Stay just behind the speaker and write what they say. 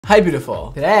Hi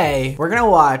beautiful. Today, we're gonna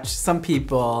watch some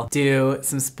people do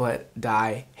some split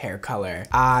dye hair color.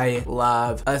 I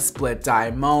love a split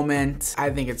dye moment.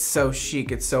 I think it's so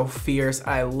chic, it's so fierce.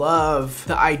 I love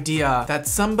the idea that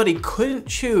somebody couldn't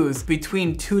choose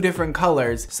between two different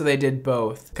colors, so they did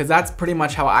both. Because that's pretty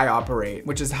much how I operate,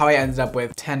 which is how I ended up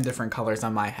with 10 different colors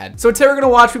on my head. So today we're gonna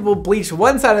watch people bleach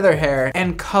one side of their hair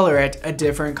and color it a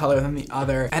different color than the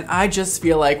other. And I just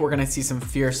feel like we're gonna see some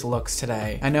fierce looks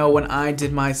today. I know when I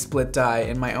did my split dye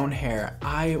in my own hair,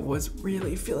 I was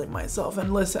really feeling myself.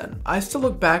 And listen, I still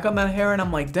look back on that hair and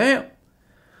I'm like, damn,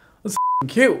 that's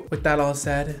cute. With that all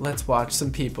said, let's watch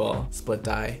some people split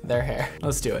dye their hair.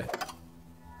 Let's do it.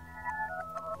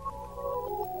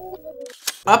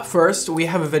 Up first, we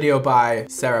have a video by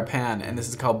Sarah Pan, and this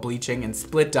is called Bleaching and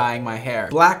Split Dyeing My Hair.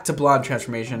 Black to blonde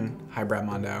transformation. Hi, Brad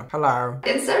Mondo. Hello.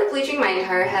 Instead of bleaching my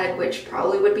entire head, which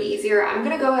probably would be easier, I'm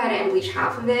gonna go ahead and bleach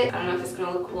half of it. I don't know if it's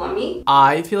gonna look cool on me.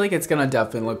 I feel like it's gonna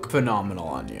definitely look phenomenal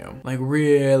on you. Like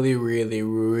really, really,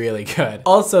 really good.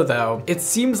 Also though, it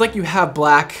seems like you have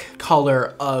black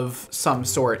color of some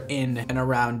sort in and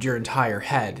around your entire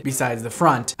head, besides the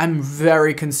front. I'm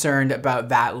very concerned about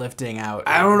that lifting out.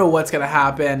 I don't know what's gonna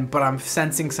happen, but I'm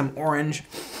sensing some orange.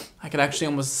 I can actually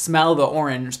almost smell the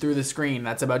orange through the screen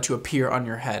that's about to appear on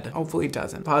your head. Hopefully it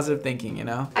doesn't. Positive thinking, you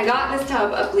know? I got this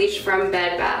tub of bleach from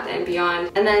Bed Bath &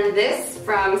 Beyond. And then this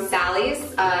from Sally's.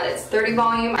 It's 30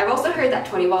 volume. I've also heard that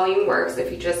 20 volume works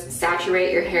if you just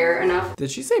saturate your hair enough.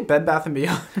 Did she say Bed Bath &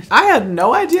 Beyond? I had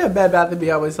no idea Bed Bath &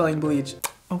 Beyond was selling bleach.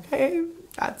 Okay,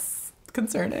 that's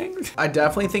concerning. I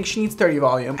definitely think she needs 30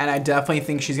 volume, and I definitely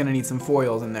think she's gonna need some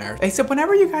foils in there. Except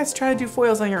whenever you guys try to do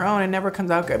foils on your own, it never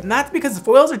comes out good. And that's because the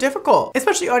foils are difficult,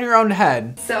 especially on your own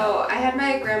head. So I had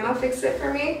my grandma fix it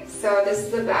for me. So this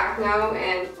is the back now,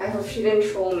 and I hope she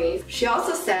didn't troll me. She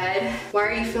also said, why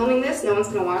are you filming this? No one's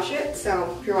gonna watch it.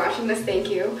 So if you're watching this, thank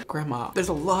you. Grandma, there's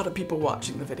a lot of people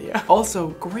watching the video. Also,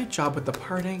 great job with the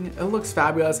parting. It looks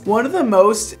fabulous. One of the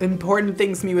most important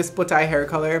things to me with split dye hair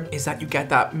color is that you get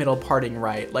that middle parting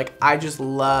right. Like, I just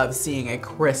love seeing a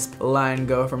crisp line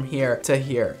go from here to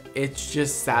here. It's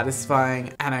just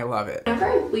satisfying and I love it. Whenever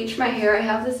I bleach my hair, I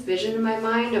have this vision in my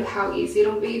mind of how easy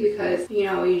it'll be because, you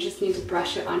know, you just need to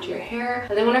brush it onto your hair.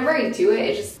 And then whenever I do it,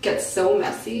 it just gets so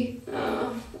messy.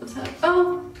 What's that?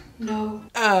 Oh, no.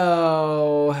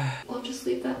 Oh. We'll just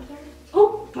leave that there.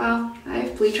 Oh, well, I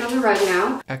have bleach on the rug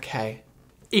now. Okay.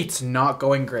 It's not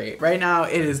going great. Right now,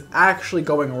 it is actually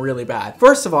going really bad.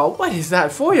 First of all, what is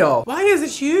that foil? Why is it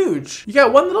huge? You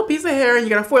got one little piece of hair and you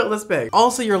got a foil this big.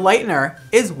 Also, your lightener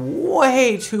is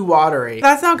way too watery.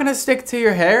 That's not gonna stick to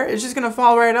your hair. It's just gonna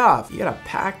fall right off. You gotta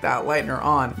pack that lightener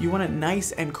on. You want it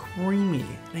nice and creamy,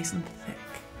 nice and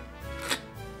thick.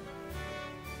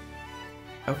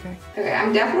 Okay. Okay,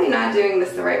 I'm definitely not doing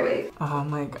this the right way. Oh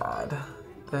my God.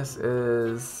 This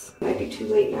is... Might be too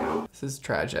late now. This is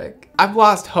tragic. I've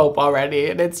lost hope already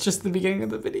and it's just the beginning of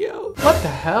the video. What the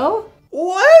hell?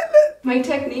 What? My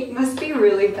technique must be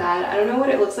really bad. I don't know what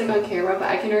it looks like on camera, but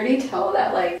I can already tell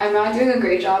that like I'm not doing a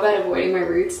great job at avoiding my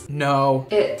roots. No.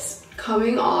 It's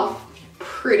coming off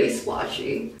pretty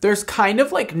splotchy. There's kind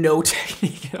of like no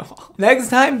technique at all. Next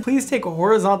time, please take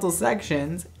horizontal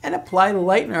sections and apply the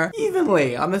lightener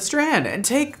evenly on the strand and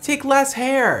take less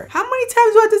hair. How many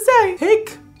times do I have to say?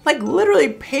 Take like literally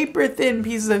paper thin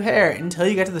pieces of hair until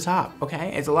you get to the top,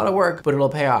 okay? It's a lot of work, but it'll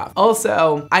pay off.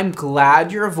 Also, I'm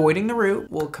glad you're avoiding the root.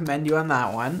 We'll commend you on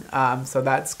that one. So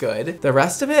that's good. The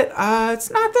rest of it, it's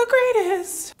not the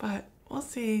greatest, but we'll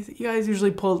see. You guys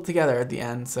usually pull it together at the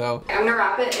end, so. I'm gonna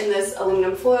wrap it in this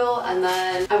aluminum foil and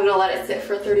then I'm gonna let it sit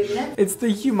for 30 minutes. It's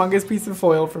the humongous piece of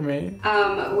foil for me.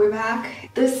 We're back.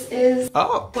 This is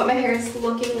what my hair is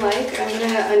looking like. I'm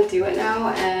gonna undo it now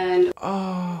and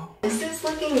this is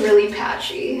looking really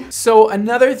patchy. So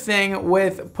another thing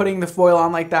with putting the foil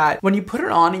on like that, when you put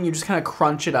it on and you just kind of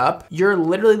crunch it up, you're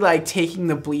literally like taking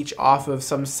the bleach off of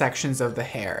some sections of the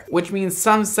hair, which means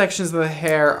some sections of the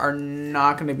hair are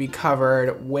not gonna be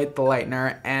covered with the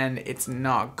lightener and it's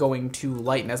not going to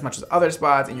lighten as much as other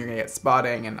spots and you're gonna get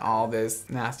spotting and all this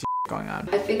nasty going on.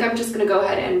 I think I'm just gonna go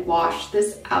ahead and wash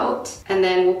this out and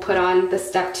then we'll put on the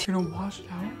step 2 You're gonna wash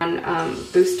it out? on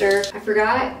booster. I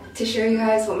forgot to show you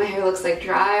guys what my hair looks like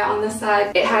dry on this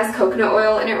side. It has coconut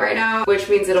oil in it right now, which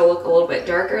means it'll look a little bit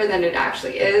darker than it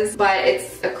actually is, but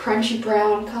it's a crunchy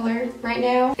brown color right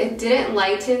now. It didn't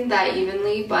lighten that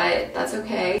evenly, but that's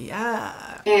okay. Yeah.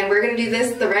 And we're gonna do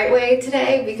this the right way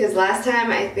today because last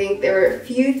time I think there were a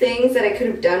few things that I could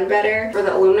have done better. For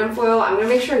the aluminum foil, I'm gonna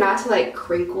make sure not to like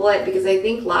crinkle it because I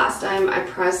think last time I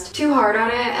pressed too hard on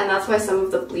it and that's why some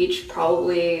of the bleach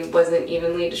probably wasn't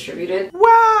evenly distributed.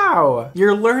 Wow!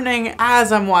 You're learning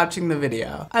as I'm watching the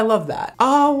video. I love that.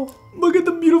 Oh, look at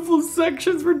the beautiful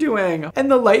sections we're doing.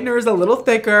 And the lightener is a little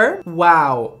thicker.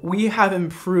 Wow, we have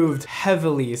improved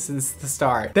heavily since the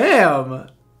start. Damn.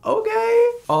 Okay.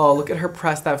 Oh, look at her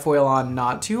press that foil on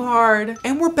not too hard.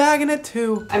 And we're bagging it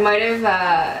too. I might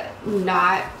have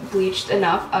not bleached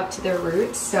enough up to the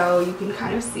roots, so you can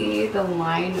kind of see the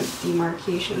line of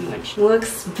demarcation, which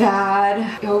looks bad.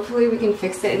 Hopefully we can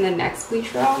fix it in the next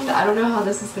bleach round. I don't know how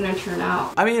this is gonna turn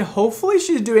out. I mean, hopefully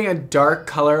she's doing a dark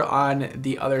color on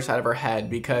the other side of her head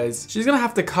because she's gonna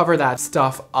have to cover that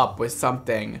stuff up with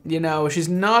something. You know, she's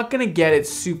not gonna get it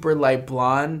super light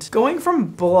blonde. Going from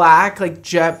black, like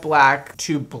jet black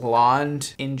to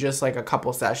blonde in just like a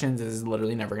couple sessions is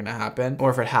literally never gonna happen. Or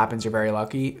if it happens, you're very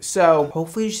lucky. So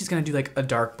hopefully she's gonna do like a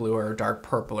dark blue or a dark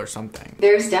purple or something.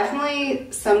 There's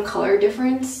definitely some color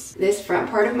difference. This front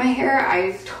part of my hair,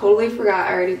 I totally forgot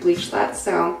I already bleached that,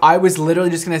 so. I was literally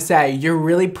just gonna say, you're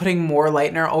really putting more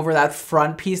lightener over that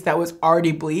front piece that was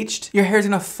already bleached? Your hair's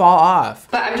gonna fall off.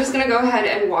 But I'm just gonna go ahead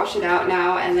and wash it out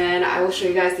now and then I will show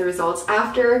you guys the results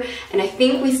after. And I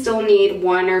think we still need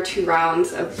 1 or 2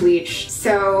 rounds of bleach,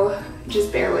 so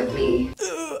just bear with me.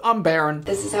 I'm barren.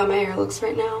 This is how my hair looks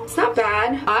right now. It's not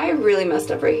bad. I really messed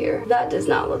up right here. That does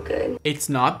not look good. It's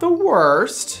not the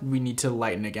worst. We need to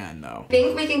lighten again though. I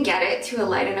think we can get it to a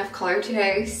light enough color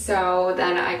today so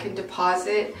then I can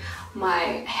deposit my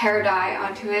hair dye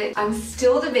onto it. I'm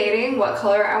still debating what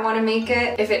color I want to make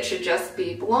it. If it should just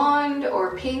be blonde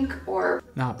or pink or...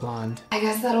 Not blonde. I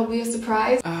guess that'll be a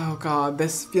surprise. Oh god,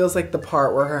 this feels like the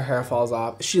part where her hair falls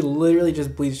off. She literally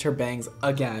just bleached her bangs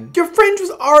again. Your fringe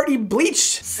was already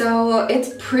bleached! So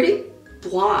it's pretty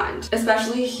blonde,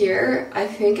 especially here. I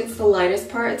think it's the lightest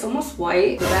part. It's almost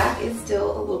white. The back is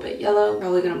still a little bit yellow.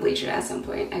 Probably gonna bleach it at some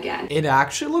point again. It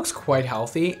actually looks quite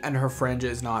healthy and her fringe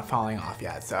is not falling off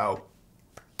yet, so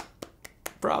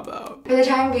bravo. For the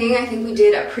time being, I think we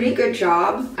did a pretty good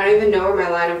job. I don't even know where my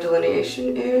line of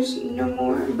delineation is no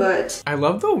more, but... I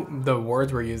love the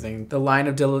words we're using. The line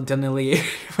of delineation.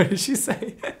 What did she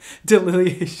say?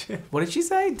 Delineation. What did she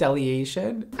say?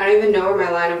 Delineation? I don't even know where my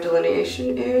line of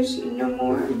delineation is no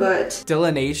more, but...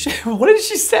 Delineation? What did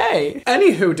she say?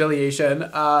 Anywho, delineation.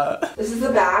 This is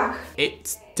the back.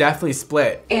 It's definitely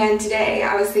split. And today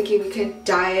I was thinking we could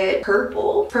dye it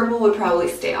purple. Purple would probably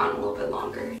stay on a little bit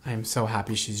longer. I'm so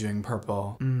happy she's doing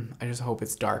purple. I just hope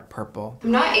it's dark purple.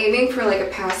 I'm not aiming for like a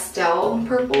pastel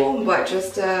purple, but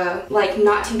just like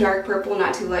not too dark purple,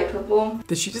 not too light purple.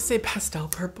 Did she just say pastel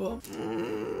purple?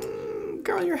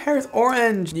 Girl, your hair is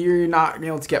orange. You're not gonna be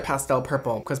able to get pastel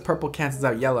purple because purple cancels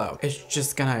out yellow. It's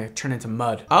just gonna turn into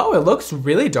mud. Oh, it looks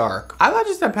really dark. I thought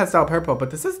you said pastel purple,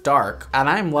 but this is dark and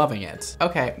I'm loving it.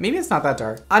 Okay, maybe it's not that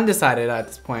dark. Undecided at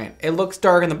this point. It looks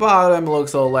dark on the bottom, it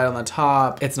looks a little light on the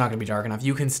top. It's not gonna be dark enough.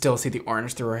 You can still see the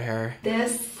orange through her hair.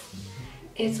 This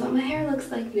is what my hair looks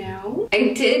like now.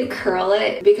 I did curl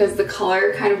it because the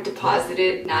color kind of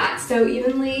deposited not so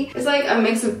evenly. It's like a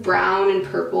mix of brown and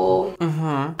purple.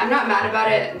 I'm not mad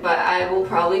about it, but I will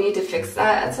probably need to fix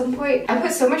that at some point. I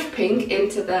put so much pink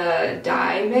into the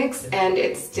dye mix and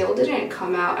it still didn't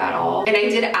come out at all. And I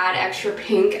did add extra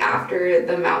pink after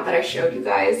the amount that I showed you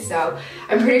guys, so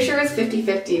I'm pretty sure it's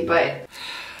 50-50, but...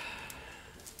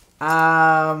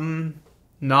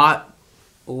 Not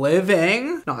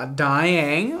living, not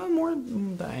dying, more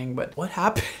dying, but what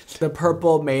happened? The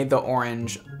purple made the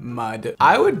orange mud.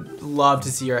 I would love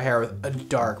to see your hair with a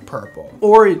dark purple.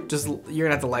 Or just, you're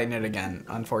gonna have to lighten it again,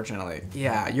 unfortunately.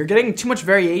 Yeah, you're getting too much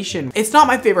variation. It's not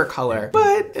my favorite color,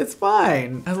 but it's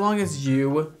fine. As long as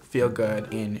you feel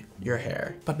good in your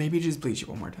hair. But maybe just bleach it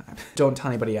one more time. Don't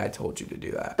tell anybody I told you to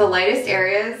do that. The lightest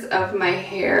areas of my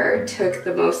hair took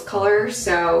the most color,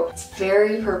 so it's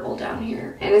very purple down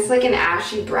here. And it's like an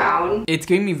ashy brown. It's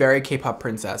giving me very K-pop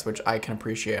princess, which I can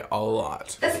appreciate a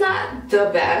lot. It's not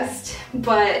the best,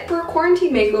 but for a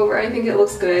quarantine makeover, I think it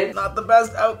looks good. Not the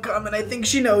best outcome, and I think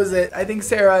she knows it. I think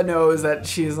Sarah knows that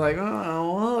she's like,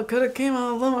 oh, well, it could have came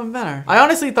out a little bit better. I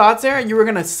honestly thought, Sarah, you were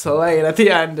gonna slay it at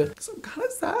the end. So I'm kind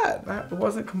of sad. bad. That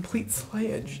wasn't complete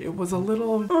slayage. It was a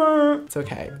little, it's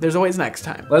okay. There's always next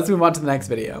time. Let's move on to the next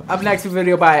video. Up next, a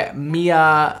video by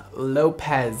Mia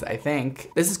Lopez, I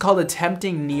think. This is called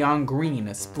Attempting Neon Green,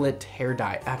 a split hair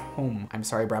dye at home. I'm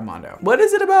sorry, Brad Mondo. What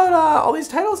is it about all these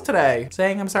titles today?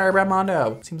 Saying I'm sorry, Brad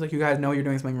Mondo. Seems like you guys know you're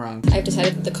doing something wrong. I've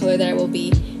decided that the color that I will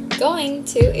be going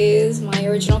to is my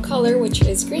original color, which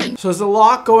is green. So there's a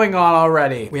lot going on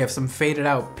already. We have some faded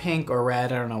out pink or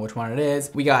red, I don't know which one it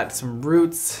is. We got some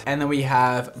roots, and then we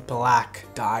have black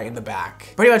dye in the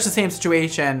back. Pretty much the same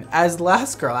situation as the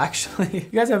last girl, actually.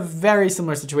 You guys have very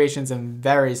similar situations and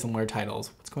very similar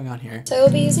titles. What's going on here? So I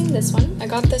will be using this one. I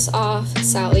got this off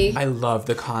Sally. I love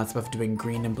the concept of doing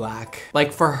green and black.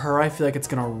 Like for her, I feel like it's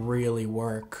gonna really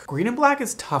work. Green and black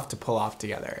is tough to pull off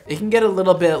together. It can get a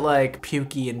little bit like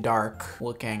pukey and dark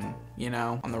looking, you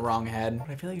know, on the wrong head, but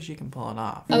I feel like she can pull it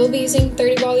off. I will be using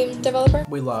 30 volume developer.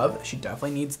 We love, she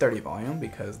definitely needs 30 volume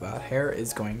because that hair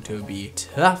is going to be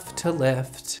tough to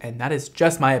lift. And that is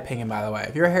just my opinion, by the way.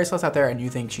 If you're a hairstylist out there and you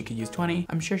think she could use 20,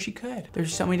 I'm sure she could.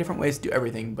 There's so many different ways to do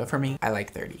everything, but for me, I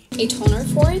like 30. A toner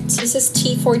for it. This is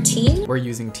T14. We're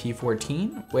using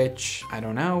T14, which I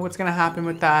don't know what's gonna happen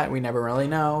with that. We never really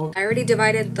know. I already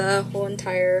divided the whole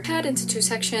entire head into 2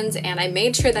 sections and I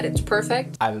made sure that it's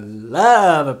perfect. I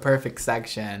love a perfect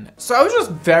section. So I was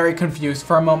just very confused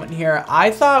for a moment here. I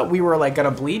thought we were like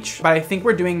gonna bleach, but I think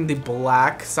we're doing the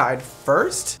black side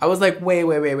first. I was like, wait.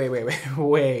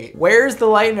 Where's the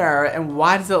lightener and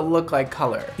why does it look like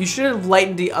color? You should have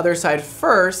lightened the other side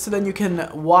first so then you can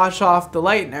wash off the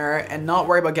lightener and not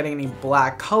worry about getting any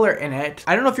black color in it.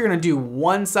 I don't know if you're gonna do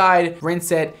one side,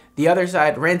 rinse it, the other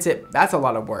side, rinse it. That's a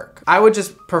lot of work. I would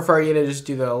just prefer you to just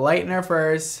do the lightener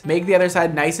first, make the other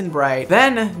side nice and bright,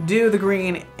 then do the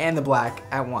green and the black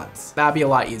at once. That'd be a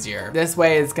lot easier. This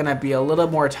way it's gonna be a little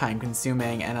more time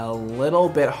consuming and a little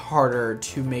bit harder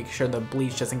to make sure the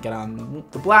bleach doesn't get on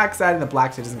the black side and the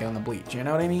black side doesn't get on the bleach. You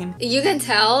know what I mean? You can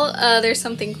tell there's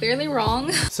something clearly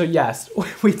wrong. So yes,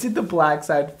 we did the black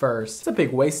side first. It's a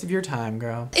big waste of your time,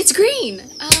 girl. It's green.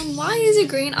 Why is it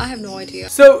green? I have no idea.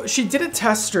 So she did a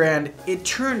test strand, it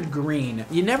turned green.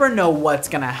 You never know what's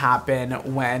gonna happen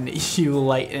when you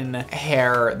lighten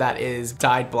hair that is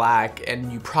dyed black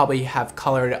and you probably have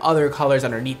colored other colors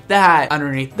underneath that.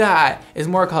 Underneath that is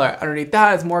more color. Underneath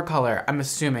that is more color. I'm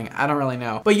assuming, I don't really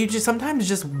know. But you just, sometimes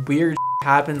just weird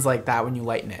happens like that when you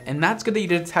lighten it. And that's good that you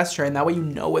did a test strand, that way you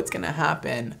know what's gonna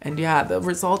happen. And yeah, the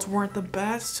results weren't the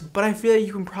best, but I feel like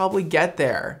you can probably get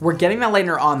there. We're getting that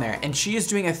lightener on there and she is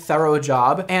doing a thorough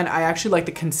job. And I actually like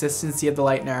the consistency of the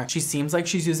lightener. She seems like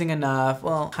she's using enough.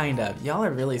 Well, kind of. Y'all are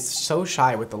really so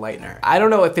shy with the lightener. I don't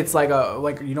know if it's like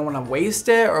you don't wanna waste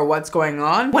it or what's going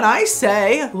on. When I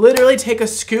say literally take a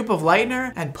scoop of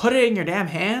lightener and put it in your damn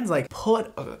hands, like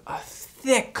put a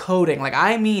thick coating, like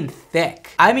I mean thick.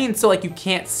 I mean so like you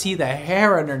can't see the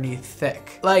hair underneath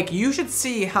thick. Like you should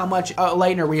see how much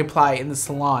lightener we apply in the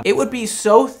salon. It would be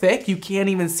so thick you can't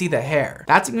even see the hair.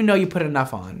 That's when you know you put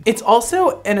enough on. It's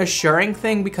also an assuring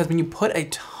thing because when you put a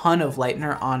ton of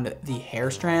lightener on the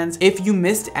hair strands, if you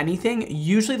missed anything,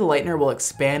 usually the lightener will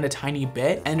expand a tiny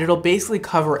bit and it'll basically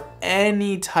cover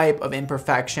any type of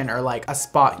imperfection or like a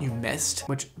spot you missed,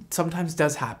 which sometimes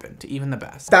does happen to even the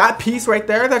best. That piece right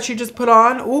there that she just put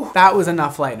on, ooh, that was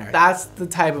enough lightener. That's the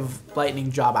type of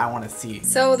lightening job I want to see.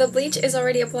 So the bleach is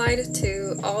already applied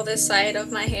to all this side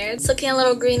of my hair. It's looking a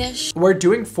little greenish. We're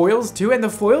doing foils too, and the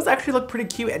foils actually look pretty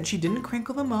cute, and she didn't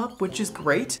crinkle them up, which is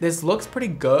great. This looks pretty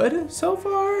good so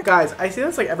far. Guys, I say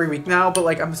this like every week now, but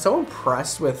like I'm so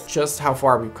impressed with just how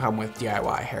far we've come with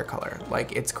DIY hair color.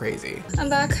 Like it's crazy. I'm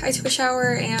back. I took a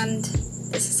shower and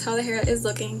this is how the hair is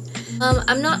looking.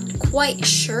 I'm not quite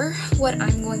sure what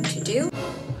I'm going to do.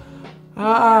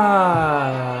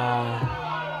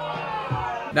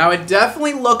 Now it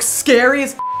definitely looks scary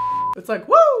as it's like,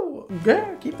 whoa,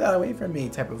 girl, keep that away from me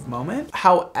type of moment.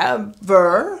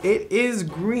 However, it is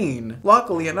green,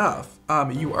 luckily enough.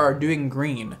 You are doing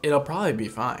green. It'll probably be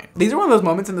fine. These are one of those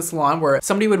moments in the salon where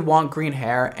somebody would want green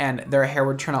hair and their hair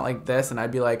would turn out like this and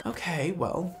I'd be like, okay,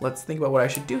 well, let's think about what I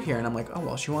should do here. And I'm like, oh,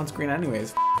 well, she wants green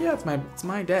anyways. Yeah, it's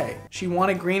my day. She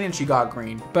wanted green and she got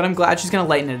green. But I'm glad she's gonna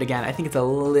lighten it again. I think it's a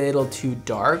little too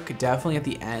dark. Definitely at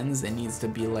the ends, it needs to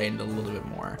be lightened a little bit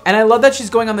more. And I love that she's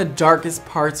going on the darkest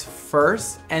parts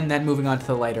first and then moving on to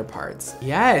the lighter parts.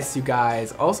 Yes, you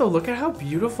guys. Also, look at how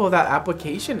beautiful that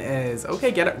application is.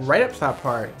 Okay, get it right up to that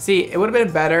part. See, it would have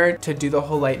been better to do the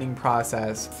whole lightening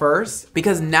process first,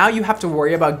 because now you have to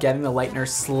worry about getting the lightener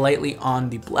slightly on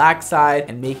the black side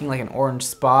and making like an orange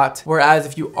spot. Whereas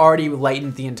if you already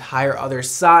lightened the entire other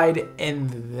side and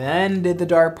then did the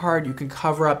dark part, you can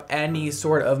cover up any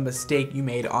sort of mistake you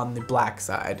made on the black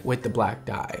side with the black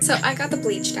dye. So I got the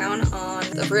bleach down on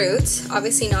the roots,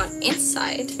 obviously not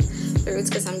inside the roots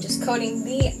because I'm just coating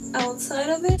the outside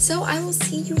of it. So I will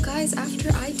see you guys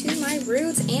after I do my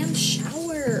roots and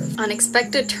shower.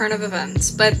 Unexpected turn of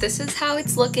events, but this is how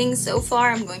it's looking so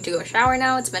far. I'm going to go shower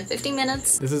now. It's been 50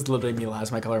 minutes. This is literally me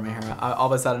last my color of my hair. All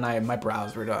of a sudden my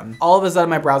brows were done. All of a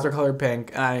sudden my brows were colored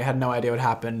pink and I had no idea what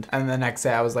happened. And the next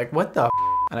day I was like, what the f?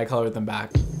 And I colored them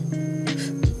back.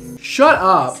 Shut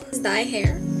up. This is dye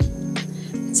hair.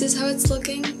 This is how it's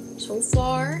looking so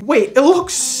far. Wait, it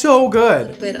looks so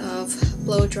good. A bit of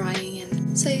blow drying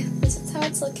and so yeah, this is how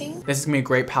it's looking. This is gonna be a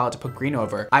great palette to put green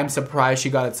over. I'm surprised she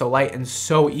got it so light and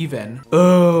so even.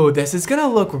 Oh, this is gonna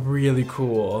look really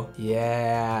cool.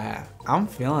 Yeah, I'm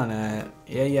feeling it.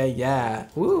 Yeah.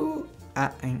 Woo.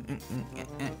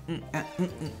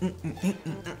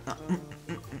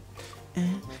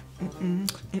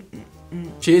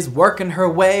 She's working her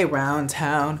way around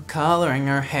town, coloring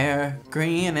her hair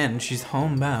green, and she's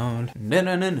homebound.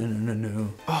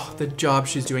 No. Oh, the job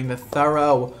she's doing, the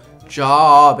thorough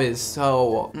job is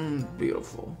so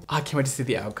beautiful. I can't wait to see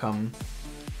the outcome.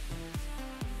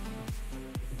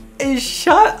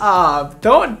 Shut up.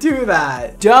 Don't do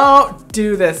that. Don't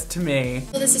do this to me.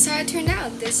 Well, this is how it turned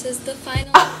out. This is the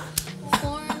final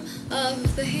form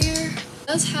of the hair. It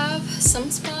does have some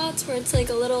spots where it's like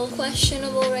a little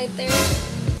questionable right there.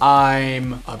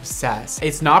 I'm obsessed.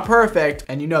 It's not perfect,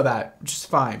 and you know that just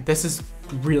fine. This is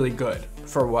really good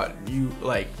for what you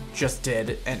like just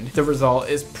did, and the result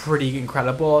is pretty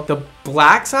incredible. The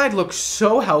black side looks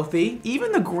so healthy.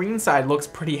 Even the green side looks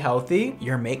pretty healthy.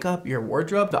 Your makeup, your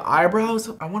wardrobe, the eyebrows,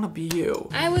 I want to be you.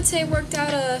 I would say worked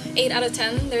out a 8 out of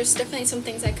 10. There's definitely some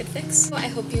things I could fix. So I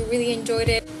hope you really enjoyed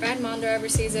it. If Mondo ever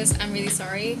sees this, I'm really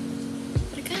sorry,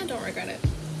 but I kind of don't regret it.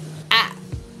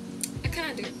 I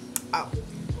kind of do. Ow.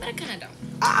 But I kind of don't.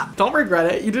 Don't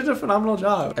regret it. You did a phenomenal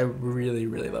job. I really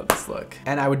love this look.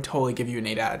 And I would totally give you an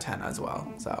 8 out of 10 as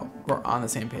well. So we're on the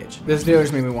same page. This video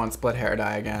just made me want split hair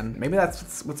dye again. Maybe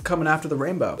that's what's coming after the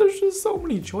rainbow. There's just so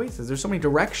many choices. There's so many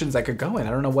directions I could go in.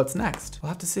 I don't know what's next. We'll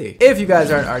have to see. If you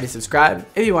guys aren't already subscribed,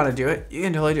 if you want to do it, you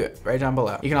can totally do it right down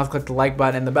below. You can also click the like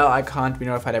button and the bell icon to be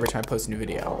notified every time I post a new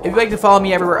video. If you'd like to follow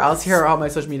me everywhere else, here are all my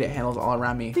social media handles all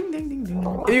around me. Ding, ding, ding,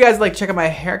 ding. If you guys like check out my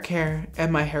hair care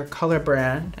and my hair color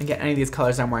brand and get any of these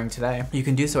colors I'm wearing today, you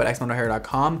can do so at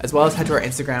xmondohair.com, as well as head to our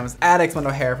Instagrams at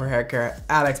xmondohair for hair care,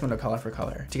 at xmondocolor for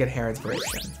color to get hair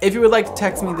inspiration. If you would like to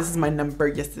text me, this is my number.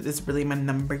 Yes, it is really my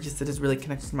number. Yes, it is really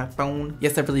connected to my phone.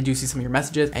 Yes, I really do see some of your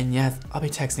messages. And yes, I'll be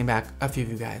texting back a few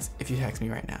of you guys if you text me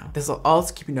right now. This will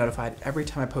also keep you notified every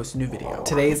time I post a new video.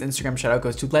 Today's Instagram shout out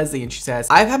goes to Leslie, and she says,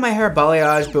 I've had my hair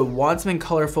balayage, but want something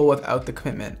colorful without the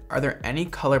commitment. Are there any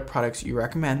color products you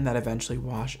recommend that eventually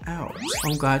wash out?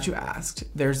 I'm glad you asked.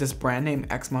 There's this brand named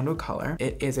Mondo Color.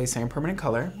 It is a semi-permanent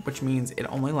color, which means it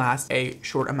only lasts a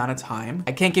short amount of time.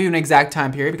 I can't give you an exact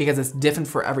time period because it's different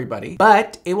for everybody,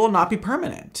 but it will not be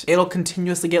permanent. It'll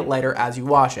continuously get lighter as you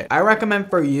wash it. I recommend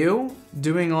for you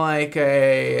doing like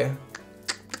I'm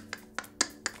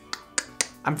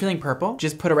feeling purple.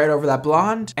 Just put it right over that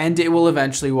blonde and it will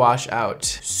eventually wash out.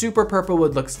 Super purple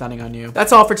would look stunning on you.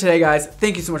 That's all for today, guys.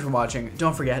 Thank you so much for watching.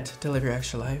 Don't forget to live your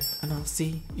extra life, and I'll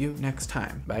see you next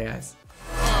time. Bye, guys.